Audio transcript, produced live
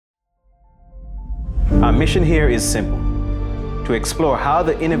Our mission here is simple: to explore how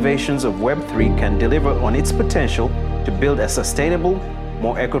the innovations of Web3 can deliver on its potential to build a sustainable,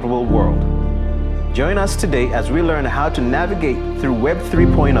 more equitable world. Join us today as we learn how to navigate through Web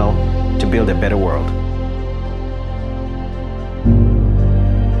 3.0 to build a better world.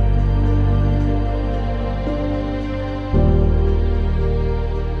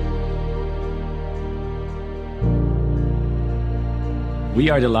 We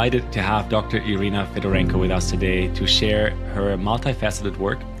are delighted to have Dr. Irina Fedorenko with us today to share her multifaceted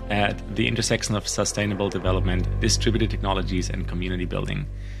work at the intersection of sustainable development, distributed technologies, and community building.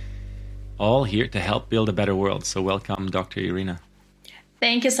 All here to help build a better world. So welcome, Dr. Irina.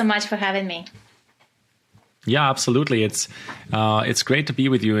 Thank you so much for having me. Yeah, absolutely. It's great to be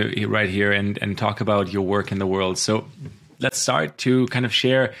with you right here and talk about your work in the world. So let's start to kind of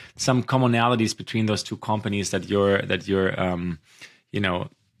share some commonalities between those two companies that you're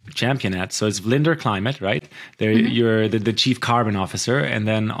champion at. So it's Vlinder Climate, right? You're the chief carbon officer, and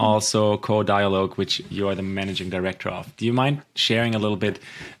then also Co-Dialogue, which you are the managing director of. Do you mind sharing a little bit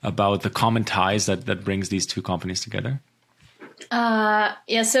about the common ties that brings these two companies together?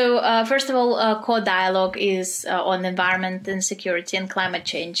 So first of all, Co-Dialogue is on environment and security and climate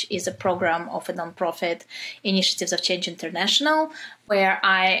change, is a program of a nonprofit Initiatives of Change International, where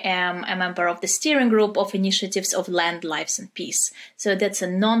I am a member of the steering group of Initiatives of Land, Lives and Peace. So that's a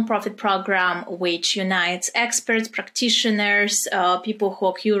nonprofit program which unites experts, practitioners, people who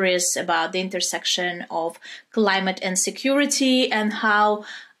are curious about the intersection of climate and security and how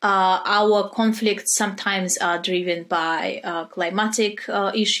our conflicts sometimes are driven by climatic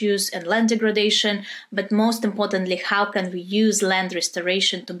issues and land degradation, but most importantly, how can we use land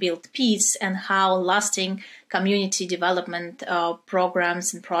restoration to build peace, and how lasting community development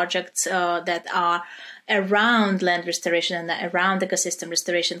programs and projects that are around land restoration and around ecosystem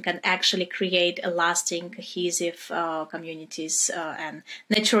restoration can actually create a lasting, cohesive communities and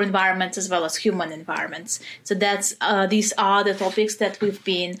natural environments as well as human environments. So these are the topics that we've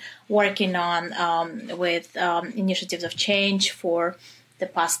been working on with Initiatives of Change for the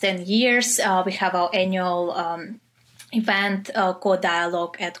past 10 years. We have our annual event,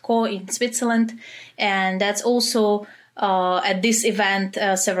 Co-Dialogue at Co in Switzerland, and that's also at this event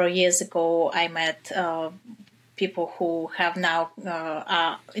several years ago, I met people who have now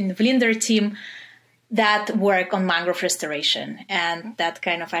in the Vlinder team that work on mangrove restoration, and that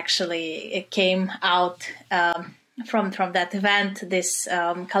kind of actually came out from that event, this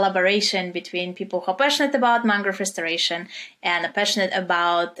collaboration between people who are passionate about mangrove restoration and are passionate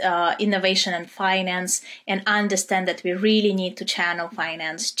about innovation and finance, and understand that we really need to channel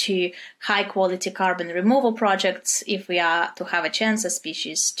finance to high quality carbon removal projects if we are to have a chance as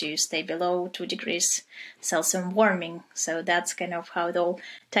species to stay below 2 degrees Celsius warming. So that's kind of how it all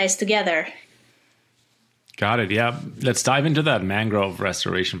ties together. Got it. Yeah. Let's dive into that mangrove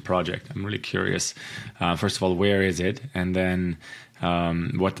restoration project. I'm really curious. First of all, where is it? And then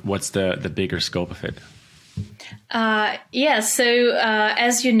what's the bigger scope of it? So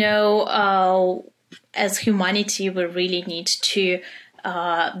as you know, as humanity, we really need to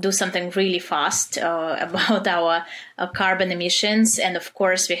do something really fast about our carbon emissions. And of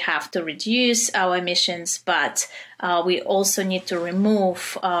course, we have to reduce our emissions, but we also need to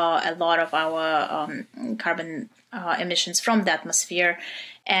remove a lot of our carbon emissions from the atmosphere.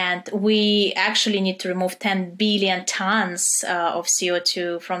 And we actually need to remove 10 billion tons of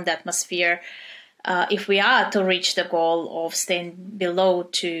CO2 from the atmosphere if we are to reach the goal of staying below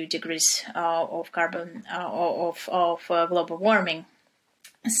 2 degrees of carbon of global warming.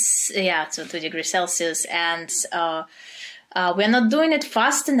 So 2 degrees Celsius, and we're not doing it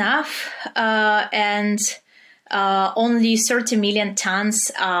fast enough, and only 30 million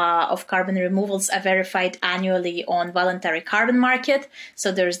tons of carbon removals are verified annually on voluntary carbon market.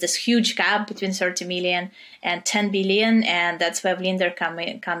 So there's this huge gap between 30 million and 10 billion, and that's where Vlinder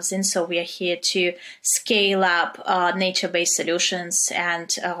comes in. So we are here to scale up nature-based solutions,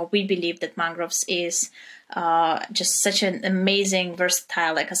 and we believe that mangroves is just such an amazing,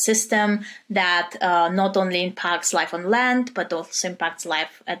 versatile ecosystem that not only impacts life on land, but also impacts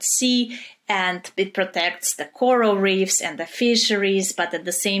life at sea. And it protects the coral reefs and the fisheries, but at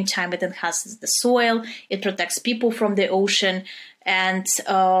the same time, it enhances the soil. It protects people from the ocean. And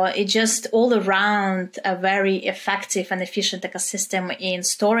it just all around a very effective and efficient ecosystem in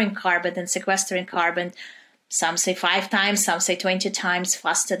storing carbon and sequestering carbon. Some say 5 times, some say 20 times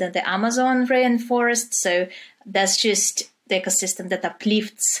faster than the Amazon rainforest. So that's just the ecosystem that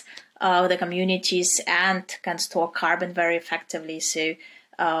uplifts the communities and can store carbon very effectively. So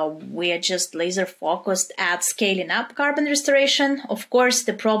we are just laser focused at scaling up carbon restoration. Of course,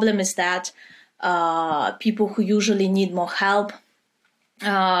 the problem is that people who usually need more help,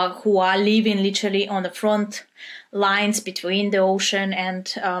 who are living literally on the front lines between the ocean and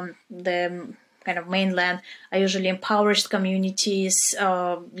the kind of mainland, are usually impoverished communities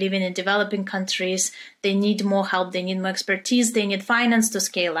living in developing countries. They need more help, they need more expertise, they need finance to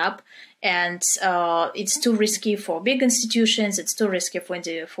scale up. And it's too risky for big institutions, it's too risky for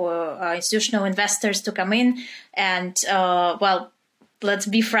institutional investors to come in. And, let's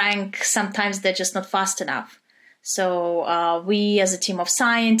be frank, sometimes they're just not fast enough. So we, as a team of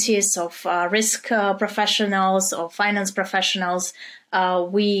scientists, of risk professionals, of finance professionals,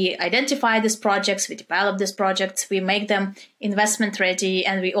 we identify these projects, we develop these projects, we make them investment ready,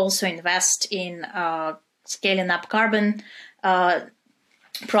 and we also invest in scaling up carbon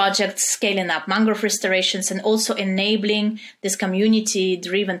projects, scaling up mangrove restorations, and also enabling these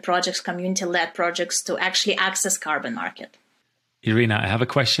community-driven projects, community-led projects to actually access carbon market. Irina, I have a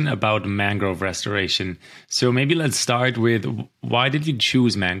question about mangrove restoration. So maybe let's start with, why did you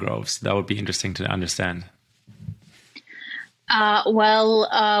choose mangroves? That would be interesting to understand.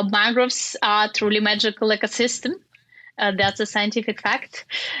 Mangroves are truly magical ecosystem. That's a scientific fact.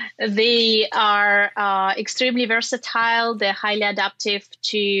 They are extremely versatile. They're highly adaptive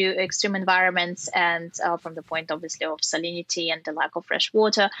to extreme environments and from the point, obviously, of salinity and the lack of fresh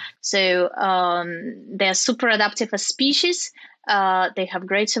water. So they're super adaptive as species. They have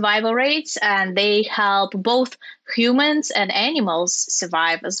great survival rates, and they help both humans and animals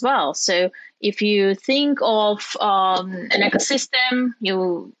survive as well. So if you think of an ecosystem,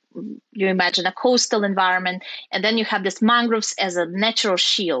 you imagine a coastal environment, and then you have this mangroves as a natural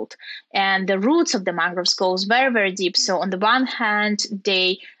shield. And the roots of the mangroves goes very, very deep. So on the one hand,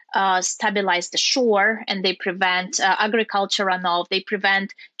 they stabilize the shore, and they prevent agriculture runoff. They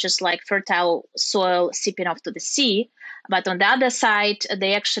prevent just like fertile soil seeping off to the sea. But on the other side,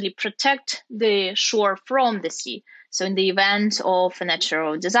 they actually protect the shore from the sea. So in the event of a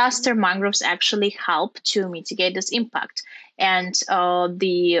natural disaster, mangroves actually help to mitigate this impact. And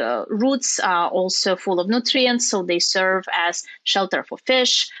the roots are also full of nutrients, so they serve as shelter for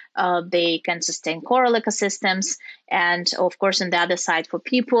fish. They can sustain coral ecosystems. And of course, on the other side, for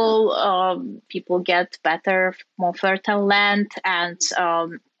people, people get better, more fertile land, and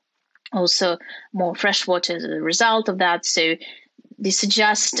also more fresh water as a result of that. So these are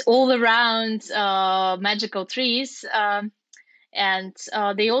just all around magical trees. And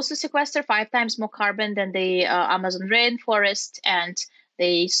they also sequester 5 times more carbon than the Amazon rainforest, and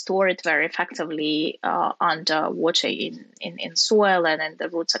they store it very effectively under water in soil and in the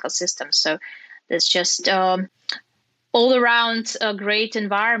roots ecosystem. So there's just all around a great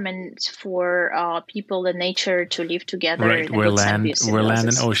environment for people and nature to live together. Right, where land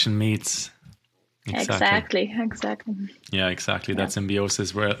and ocean meets. Exactly. Yeah, exactly. That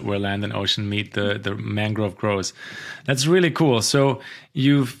symbiosis where land and ocean meet, the mangrove grows. That's really cool. So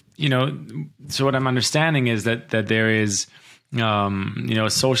so what I'm understanding is that there is,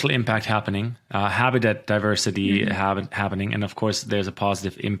 social impact happening, habitat diversity happening, and of course there's a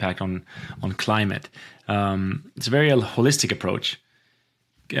positive impact on climate. It's a very holistic approach.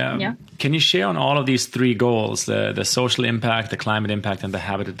 Can you share on all of these 3 goals, the social impact, the climate impact, and the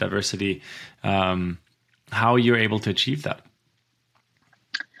habitat diversity, how you're able to achieve that?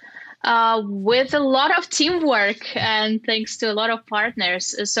 With a lot of teamwork and thanks to a lot of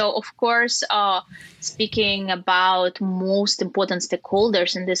partners. So, of course, speaking about most important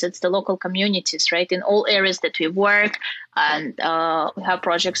stakeholders in this, it's the local communities, right? In all areas that we work, and we have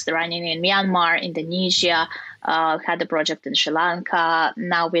projects running in Myanmar, Indonesia, had a project in Sri Lanka.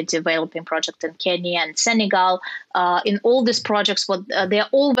 Now we're developing project in Kenya and Senegal. In all these projects, they're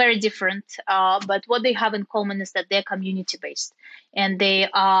all very different, but what they have in common is that they're community-based. And they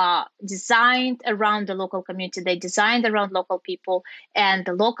are designed around the local community. They're designed around local people, and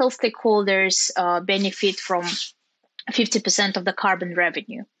the local stakeholders benefit from 50% of the carbon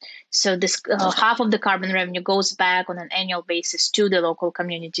revenue. So this half of the carbon revenue goes back on an annual basis to the local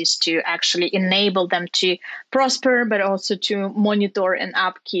communities to actually enable them to prosper, but also to monitor and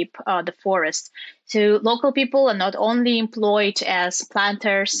upkeep the forest. So local people are not only employed as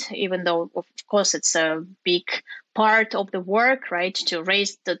planters, even though, of course, it's a big part of the work, right, to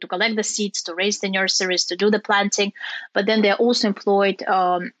collect the seeds, to raise the nurseries, to do the planting, but then they're also employed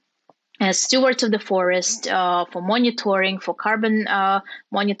as stewards of the forest for monitoring, for carbon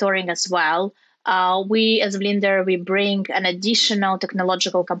monitoring as well. We, as Vlinder, we bring an additional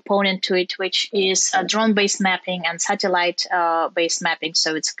technological component to it, which is drone-based mapping and satellite-based mapping.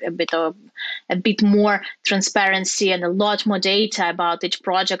 So it's a bit more transparency and a lot more data about each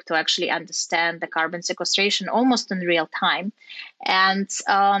project to actually understand the carbon sequestration almost in real time. And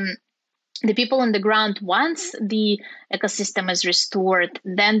the people on the ground, once the ecosystem is restored,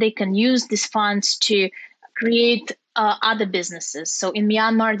 then they can use these funds to create other businesses. So in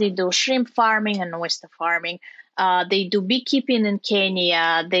Myanmar, they do shrimp farming and oyster farming. They do beekeeping in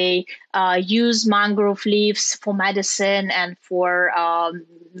Kenya. They use mangrove leaves for medicine and for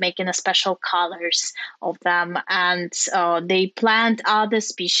making a special colors of them. And they plant other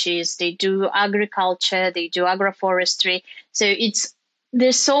species. They do agriculture. They do agroforestry. So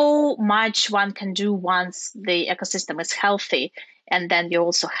there's so much one can do once the ecosystem is healthy. And then you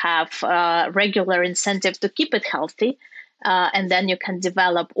also have regular incentive to keep it healthy. And then you can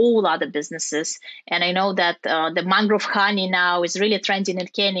develop all other businesses. And I know that the mangrove honey now is really trending in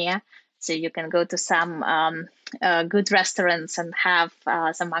Kenya. So you can go to some good restaurants and have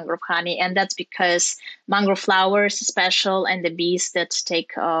some mangrove honey. And that's because mangrove flowers are special, and the bees that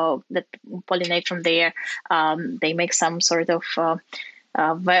that pollinate from there, they make some sort of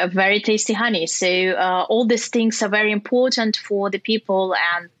very tasty honey. So all these things are very important for the people,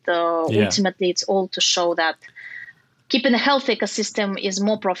 and ultimately it's all to show that keeping a healthy ecosystem is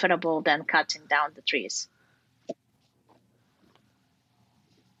more profitable than cutting down the trees.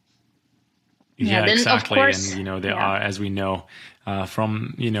 Yeah, exactly. Course, and there are, as we know,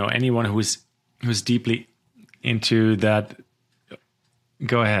 from anyone who's deeply into that.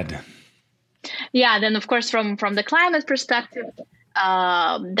 Go ahead. Yeah, then of course from the climate perspective,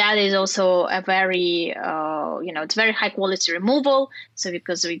 that is also a very it's very high quality removal. So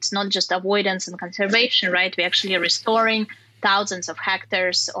because it's not just avoidance and conservation, right? We're actually restoring thousands of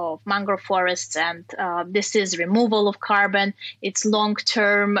hectares of mangrove forests, and this is removal of carbon. It's long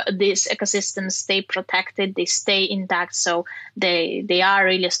term. These ecosystems stay protected, they stay intact, so they are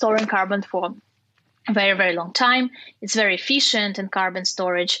really storing carbon for a very, very long time. It's very efficient in carbon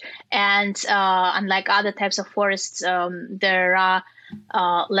storage. And unlike other types of forests, there are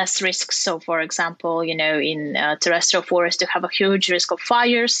less risks. So, for example, in terrestrial forest, you have a huge risk of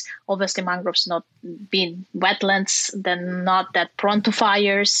fires. Obviously, mangroves not being wetlands, they're not that prone to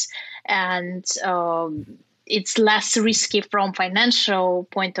fires. And it's less risky from financial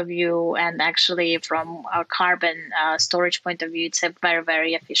point of view. And actually, from a carbon storage point of view, it's a very,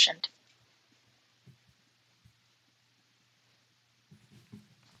 very efficient.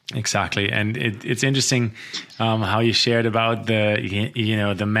 Exactly, and it's interesting how you shared about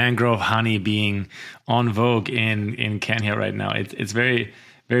the mangrove honey being on vogue in Kenya right now. It's very,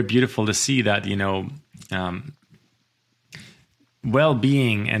 very beautiful to see that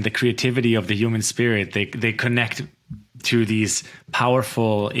well-being and the creativity of the human spirit they connect to these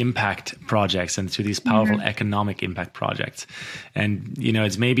powerful impact projects and to these powerful economic impact projects. And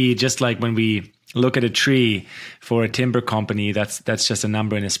it's maybe just like when we look at a tree for a timber company, that's just a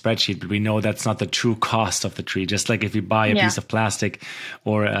number in a spreadsheet, but we know that's not the true cost of the tree. Just like if you buy a piece of plastic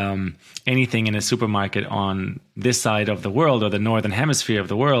or anything in a supermarket on this side of the world or the northern hemisphere of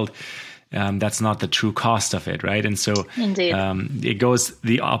the world, that's not the true cost of it, right? And so it goes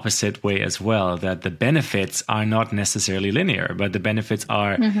the opposite way as well, that the benefits are not necessarily linear, but the benefits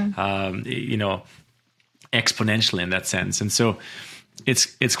are, exponential in that sense. And so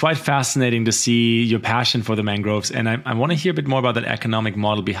it's quite fascinating to see your passion for the mangroves. And I want to hear a bit more about that economic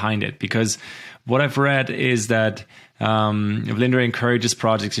model behind it, because what I've read is that Vlinda encourages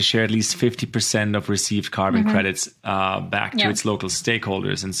projects to share at least 50% of received carbon credits back to its local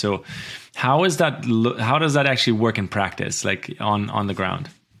stakeholders. And so how does that actually work in practice, like on the ground?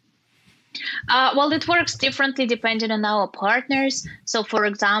 Well, it works differently depending on our partners. So, for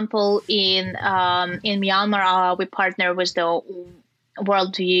example, in Myanmar, we partner with the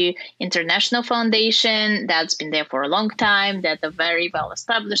Worldview International Foundation that's been there for a long time, that are very well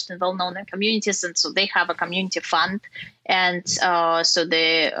established and well known in communities, and so they have a community fund, and so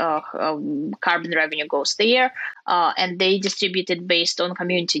the carbon revenue goes there, and they distribute it based on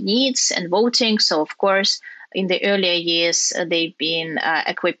community needs and voting. So of course, in the earlier years, they've been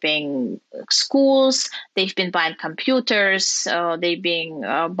equipping schools, they've been buying computers, they've been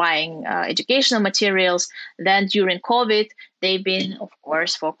buying educational materials. Then during COVID, they've been, of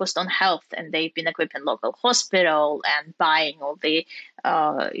course, focused on health, and they've been equipping local hospital and buying all the,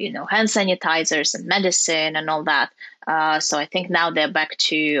 hand sanitizers and medicine and all that. So I think now they're back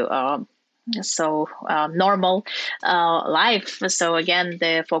to normal life. So again,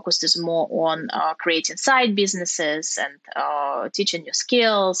 the focus is more on creating side businesses and teaching new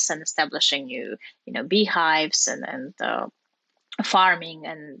skills and establishing new, beehives and farming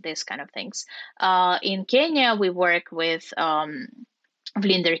and these kind of things. In Kenya, we work with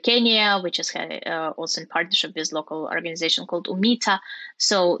Vlinder, Kenya, which is also in partnership with local organization called UMITA.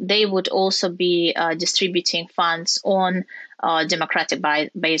 So they would also be distributing funds on democratic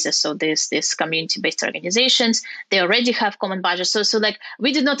basis. So these community-based organizations, they already have common budgets. So like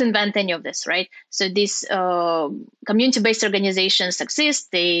we did not invent any of this, right? So these community-based organizations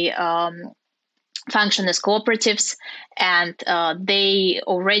exist. They function as cooperatives, and they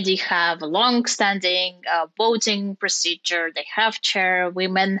already have a long-standing voting procedure. They have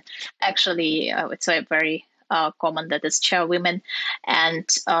chairwomen. Actually, it's a very common that it's chairwomen, and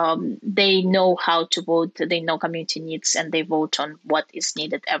they know how to vote. They know community needs, and they vote on what is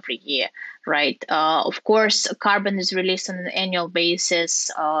needed every year. Right. Of course, carbon is released on an annual basis,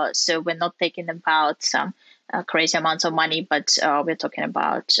 so we're not talking about some crazy amounts of money, but we're talking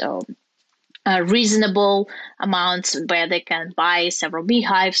about reasonable amounts where they can buy several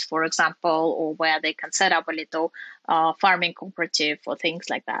beehives, for example, or where they can set up a little farming cooperative or things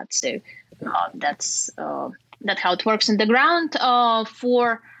like that. So that's how it works on the ground.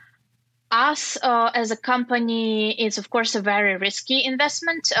 For us as a company, it's of course a very risky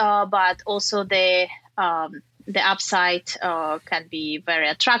investment, but also the upside can be very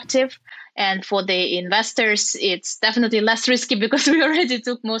attractive. And for the investors, it's definitely less risky because we already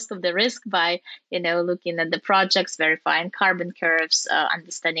took most of the risk by, looking at the projects, verifying carbon curves,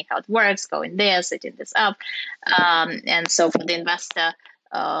 understanding how it works, going there, setting this up. And so for the investor,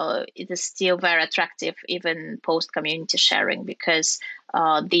 it is still very attractive, even post community sharing, because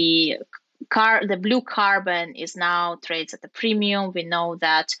the blue carbon is now trades at a premium. We know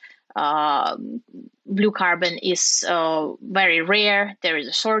that blue carbon is very rare. There is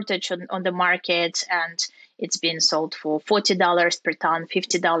a shortage on the market, and it's being sold for $40 per ton,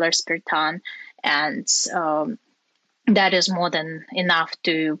 $50 per ton, and that is more than enough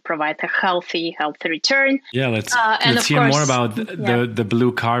to provide a healthy return. Yeah, let's hear more about the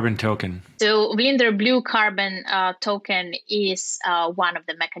blue carbon token. So Vlinder Blue Carbon token is one of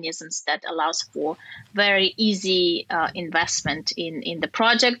the mechanisms that allows for very easy investment in the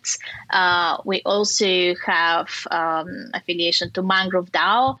projects. We also have affiliation to Mangrove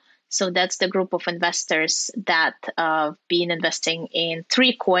DAO. So that's the group of investors that have been investing in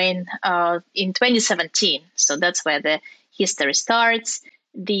 3Coin in 2017. So that's where the history starts.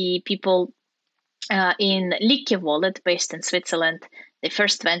 The people in Likke Wallet, based in Switzerland, they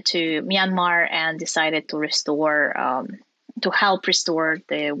first went to Myanmar and decided to help restore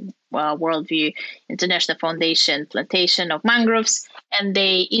the Worldview International Foundation plantation of mangroves. And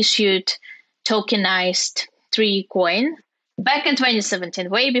they issued tokenized 3Coin back in 2017,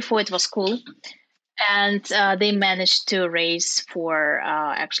 way before it was cool. And they managed to raise for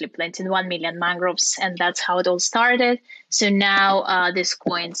actually planting 1 million mangroves. And that's how it all started. So now these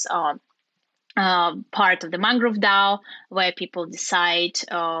coins are part of the Mangrove DAO, where people decide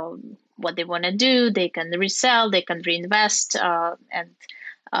what they want to do. They can resell, they can reinvest, and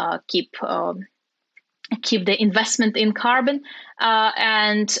keep the investment in carbon.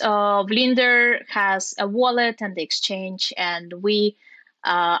 And Vlinder has a wallet and the exchange, and we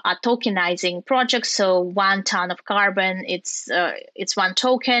are tokenizing projects. So 1 ton of carbon, it's 1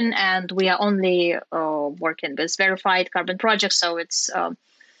 token, and we are only working with verified carbon projects. So it's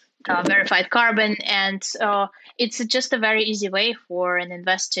verified carbon, and it's just a very easy way for an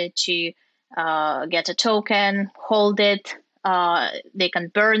investor to get a token, hold it. They can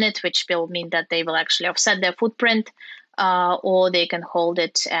burn it, which will mean that they will actually offset their footprint, or they can hold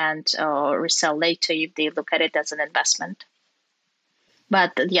it and resell later if they look at it as an investment.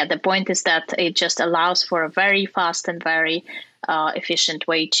 But yeah, the point is that it just allows for a very fast and very efficient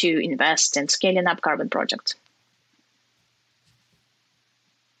way to invest in scaling up carbon projects.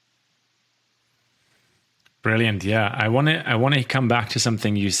 Brilliant. Yeah, I want to come back to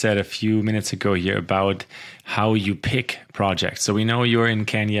something you said a few minutes ago here about how you pick projects. So we know you're in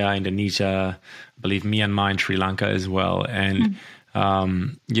Kenya, Indonesia, I believe Myanmar and Sri Lanka as well. And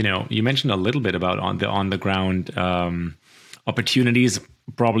you mentioned a little bit about on the ground opportunities,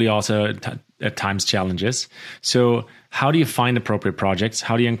 probably also at times challenges. So how do you find appropriate projects?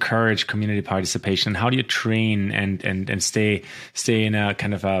 How do you encourage community participation? How do you train and stay in a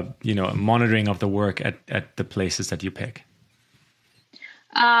kind of a monitoring of the work at the places that you pick?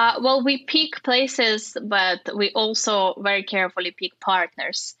 Well, we pick places, but we also very carefully pick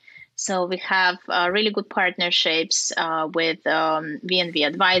partners. So we have really good partnerships with VNV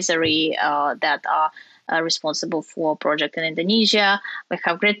Advisory that are responsible for project in Indonesia. We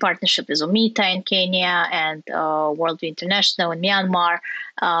have great partnership with UMITA in Kenya and Worldview International in Myanmar.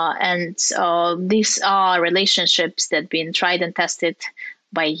 And these are relationships that have been tried and tested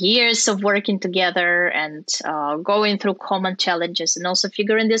by years of working together and going through common challenges and also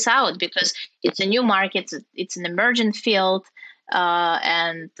figuring this out because it's a new market, it's an emergent field,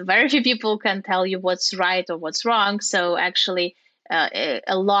 and very few people can tell you what's right or what's wrong. So actually,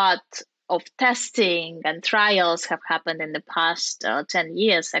 a lot of testing and trials have happened in the past 10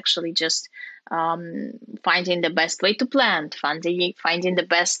 years, actually just finding the best way to plant, finding the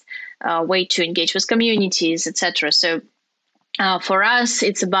best way to engage with communities, etc. So for us,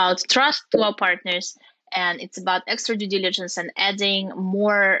 it's about trust to our partners, and it's about extra due diligence and adding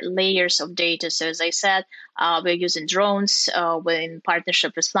more layers of data. So as I said, we're using drones in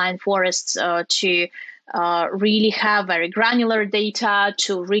partnership with Flying Forests to really have very granular data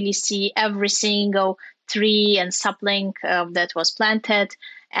to really see every single tree and sapling that was planted,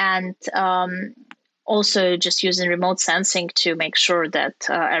 and also just using remote sensing to make sure that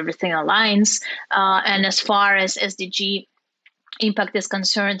everything aligns. And as far as SDG impact is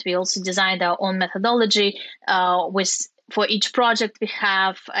concerned, we also designed our own methodology. For each project, we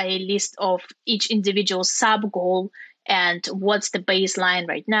have a list of each individual sub goal and what's the baseline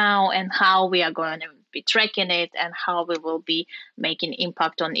right now and how we are going to be tracking it and how we will be making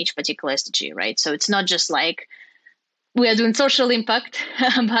impact on each particular SDG, right? So it's not just like we are doing social impact,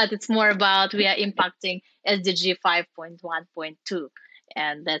 but it's more about we are impacting SDG 5.1.2.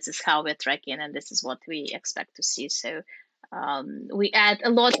 And that is how we're tracking, and this is what we expect to see. So we add a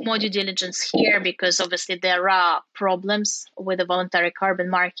lot more due diligence here because obviously there are problems with the voluntary carbon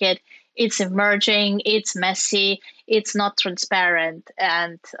market. It's emerging, it's messy, it's not transparent,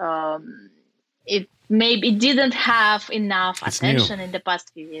 and it didn't have enough attention in the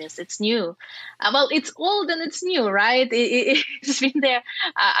past few years. It's new. Well, it's old and it's new, right? It's been there.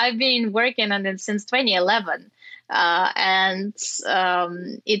 I've been working on it since 2011. And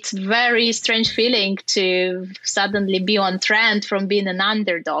it's very strange feeling to suddenly be on trend from being an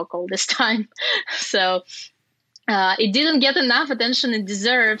underdog all this time. So it didn't get enough attention it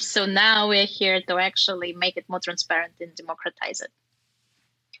deserves. So now we're here to actually make it more transparent and democratize it.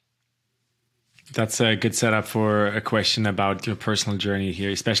 That's a good setup for a question about your personal journey here,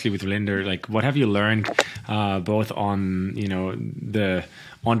 especially with Linder. Like, what have you learned both on, the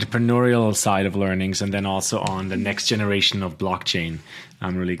entrepreneurial side of learnings and then also on the next generation of blockchain?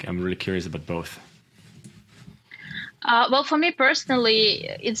 I'm really curious about both. Well, for me personally,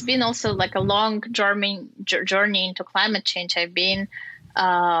 it's been also like a long journey into climate change. I've been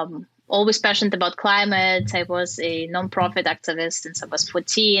always passionate about climate. I was a nonprofit activist since I was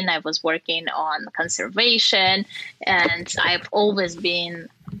 14. I was working on conservation, and I've always been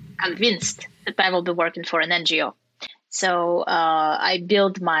convinced that I will be working for an NGO. So I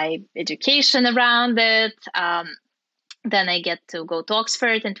built my education around it. Then I get to go to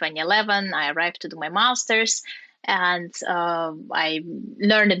Oxford in 2011. I arrived to do my master's, and I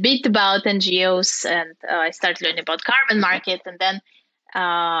learned a bit about NGOs, and I started learning about carbon market, and then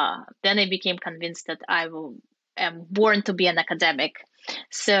I became convinced that am born to be an academic.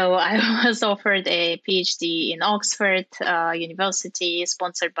 So I was offered a PhD in Oxford University,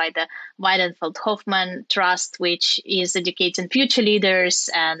 sponsored by the Weidenfeld-Hoffmann Trust, which is educating future leaders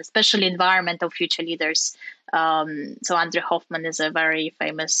and especially environmental future leaders. So Andrew Hoffman is a very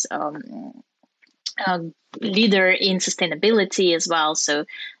famous leader in sustainability as well. So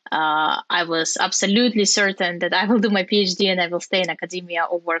I was absolutely certain that I will do my PhD and I will stay in academia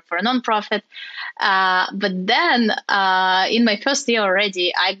or work for a nonprofit. But then in my first year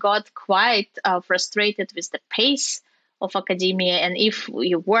already, I got quite frustrated with the pace of academia. And if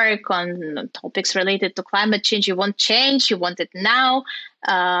you work on topics related to climate change, you want change, you want it now.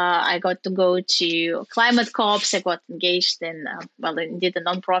 I got to go to climate COPs. I got engaged in, indeed, the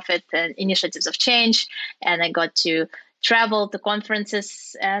nonprofit initiatives of change. And I got to travel to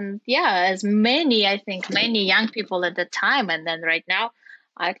conferences. And as many young people at the time. And then right now,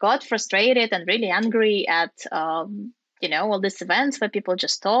 I got frustrated and really angry at all these events where people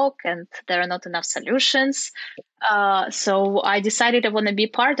just talk and there are not enough solutions. So I decided I want to be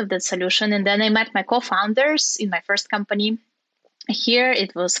part of that solution. And then I met my co-founders in my first company. Here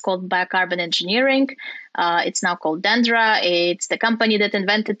it was called Biocarbon Engineering. It's now called Dendra. It's the company that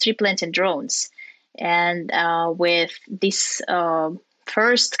invented tree planting drones. And with this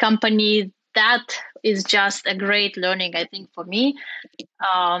first company, that is just a great learning, I think, for me.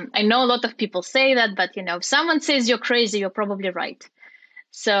 I know a lot of people say that, but if someone says you're crazy, you're probably right.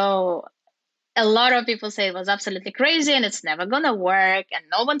 So a lot of people say it was absolutely crazy and it's never going to work and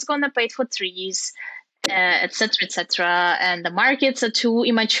no one's going to pay for trees, et cetera, and the markets are too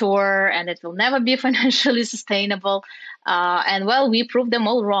immature and it will never be financially sustainable. And we proved them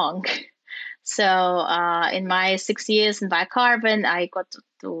all wrong. So in my 6 years in biocarbon, I got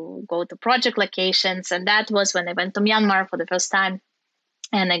to go to project locations. And that was when I went to Myanmar for the first time.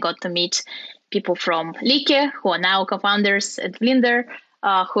 And I got to meet people from Like, who are now co-founders at Vlinder,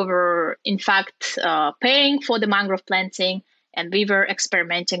 who were in fact paying for the mangrove planting. And we were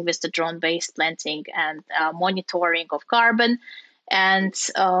experimenting with the drone-based planting and monitoring of carbon. And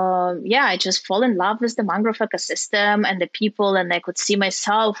I just fall in love with the mangrove ecosystem and the people. And I could see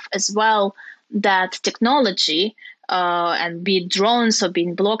myself as well that technology, and be it drones or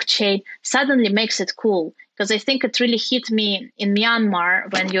being blockchain, suddenly makes it cool. Because I think it really hit me in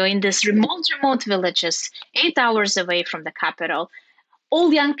Myanmar when you're in these remote villages, 8 hours away from the capital.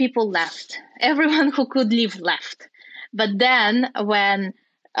 All young people left. Everyone who could leave left. But then when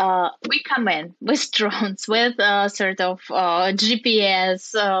we come in with drones, with sort of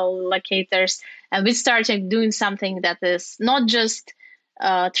GPS locators, and we started doing something that is not just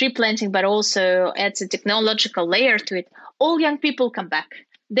tree planting, but also adds a technological layer to it, all young people come back.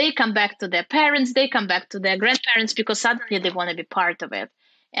 They come back to their parents, they come back to their grandparents, because suddenly they want to be part of it.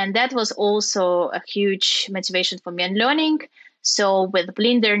 And that was also a huge motivation for me in learning. So with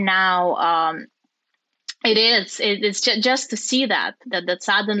Blinder now, it's just to see that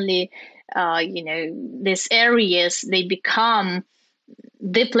suddenly, these areas, they become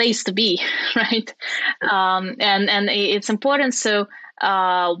the place to be, right? And it's important. So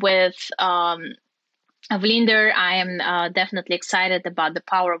with Vlinder, I am definitely excited about the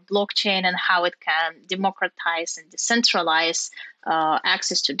power of blockchain and how it can democratize and decentralize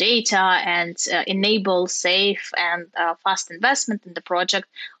access to data and enable safe and fast investment in the project.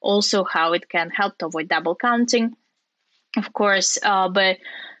 Also, how it can help to avoid double counting, of course. But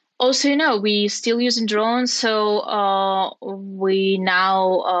also, we still using drones. So we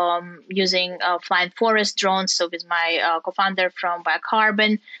now using flying forest drones. So with my co-founder from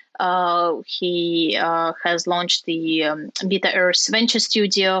Biocarbon, he has launched the Beta Earth Venture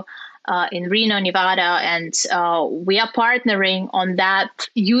Studio in Reno, Nevada, and we are partnering on that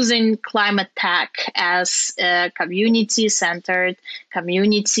using climate tech as a community-centered,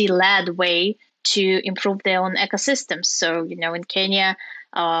 community-led way to improve their own ecosystems. So, in Kenya,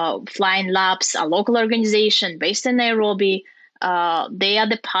 Flying Labs, a local organization based in Nairobi, they are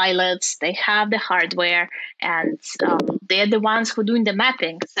the pilots, they have the hardware, and they're the ones who are doing the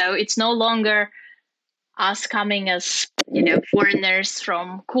mapping. So it's no longer us coming as foreigners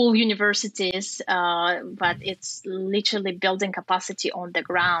from cool universities, but it's literally building capacity on the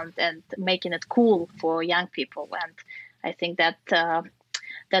ground and making it cool for young people. And I think that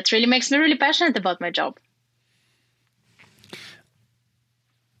that really makes me really passionate about my job.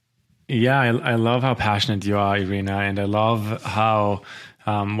 Yeah, I love how passionate you are, Irina, and I love how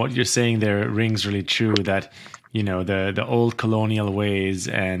what you're saying there rings really true, that the old colonial ways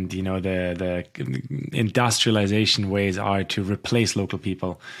and the industrialization ways are to replace local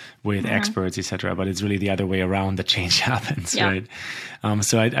people with experts, etc. But it's really the other way around that change happens, right?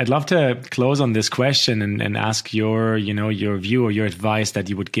 So I'd love to close on this question and ask your view or your advice that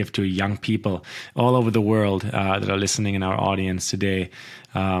you would give to young people all over the world that are listening in our audience today,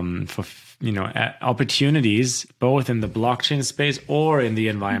 for opportunities both in the blockchain space or in the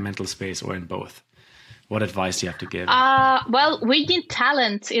environmental space, or in both. What advice do you have to give? Well, we need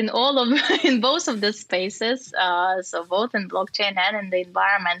talent in both of the spaces. So both in blockchain and in the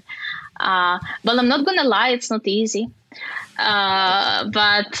environment. But I'm not going to lie, it's not easy.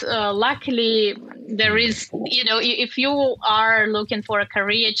 But luckily, there is, if you are looking for a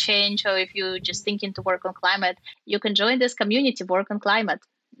career change, or if you're just thinking to work on climate, you can join this community, Work on Climate.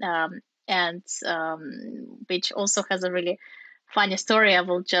 And which also has a really funny story. I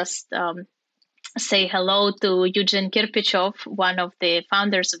will just say hello to Eugene Kirpichov, one of the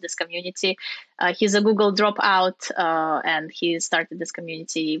founders of this community. He's a Google dropout, and he started this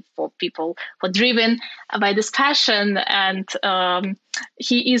community for people who are driven by this passion. And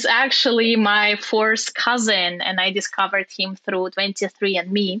he is actually my fourth cousin, and I discovered him through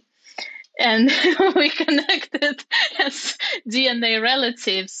 23andMe. And we connected as DNA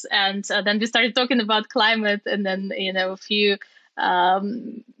relatives. And then we started talking about climate. And then, a few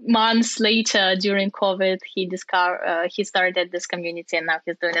months later, during COVID, he started this community, and now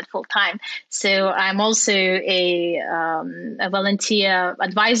he's doing it full time. So I'm also a volunteer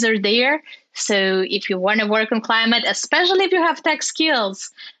advisor there. So if you want to work on climate, especially if you have tech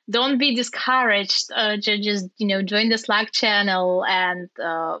skills, don't be discouraged. Just join the Slack channel and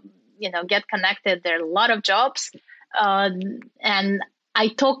get connected. There are a lot of jobs, and I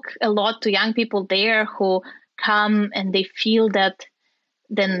talk a lot to young people there who come and they feel that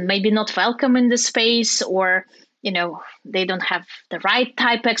then maybe not welcome in the space, or they don't have the right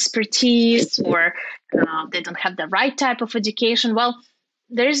type of expertise, or they don't have the right type of education. Well,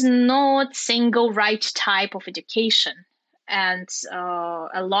 there is no single right type of education. And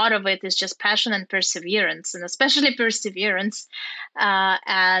a lot of it is just passion and perseverance, and especially perseverance.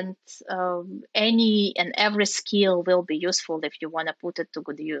 And any and every skill will be useful if you want to put it to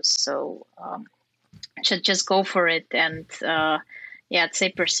good use. So should just go for it. And I'd say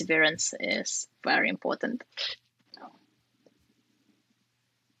perseverance is very important.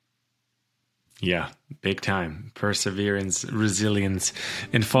 Yeah, big time. Perseverance, resilience,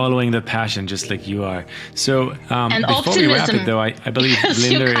 and following the passion, just like you are. So before we wrap it, though, I believe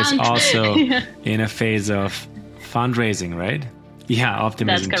Linda is also in a phase of fundraising, right? Yeah,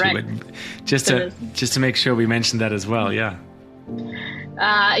 optimism That's correct. too. But just to make sure we mention that as well. Yeah.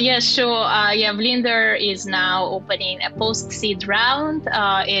 Sure. Vlinder is now opening a post-seed round.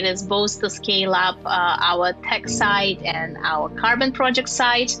 It is both to scale up our tech side and our carbon project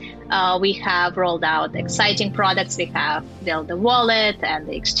side. We have rolled out exciting products. We have built the wallet and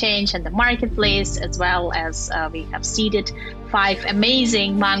the exchange and the marketplace, as well as we have seeded 5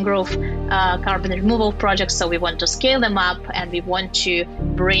 amazing mangrove carbon removal projects. So we want to scale them up, and we want to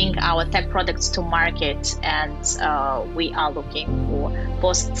bring our tech products to market. And we are looking for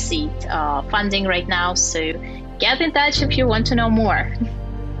post-seed funding right now. So get in touch if you want to know more.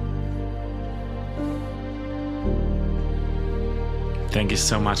 Thank you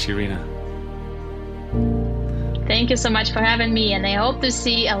so much, Irina. Thank you so much for having me, and I hope to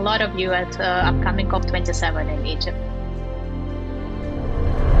see a lot of you at upcoming COP27 in Egypt.